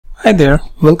Hi there,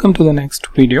 welcome to the next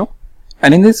video,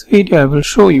 and in this video I will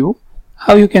show you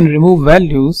how you can remove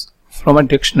values from a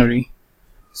dictionary.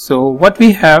 So what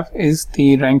we have is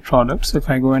the rank product. So if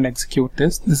I go and execute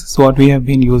this is what we have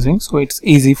been using, so it's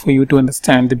easy for you to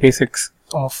understand the basics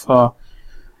of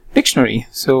dictionary.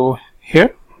 So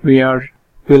here we're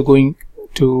going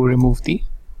to remove the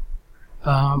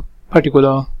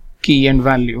particular key and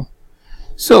value.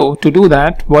 So to do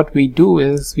that, what we do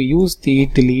is we use the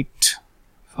delete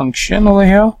function over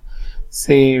here,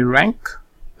 say rank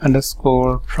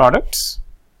underscore products,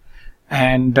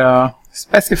 and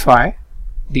specify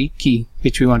the key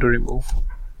which we want to remove.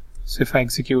 So if I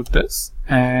execute this,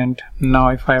 and now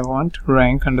if I want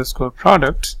rank underscore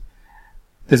products,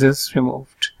 this is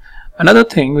removed. Another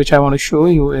thing which I want to show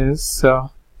you is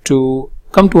to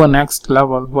come to a next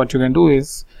level, what you can do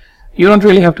is you don't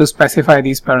really have to specify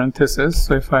these parentheses.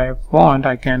 So if I want,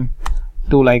 I can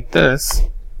do like this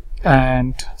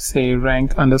and say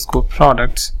rank underscore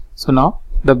products. So now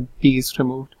the B is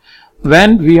removed.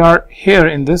 When we are here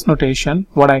in this notation,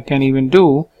 what I can even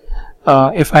do,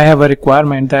 if I have a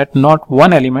requirement that not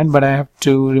one element but I have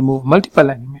to remove multiple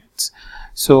elements,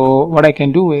 so what I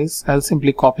can do is I'll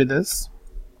simply copy this,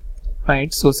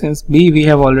 right? So since B we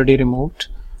have already removed,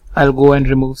 I'll go and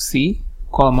remove C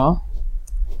comma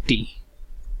D.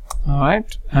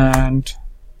 Alright, and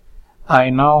I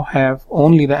now have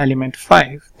only the element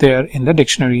 5 there in the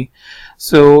dictionary.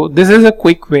 So this is a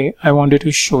quick way I wanted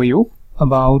to show you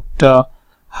about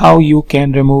how you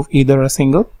can remove either a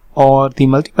single or the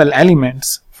multiple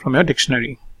elements from your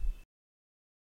dictionary.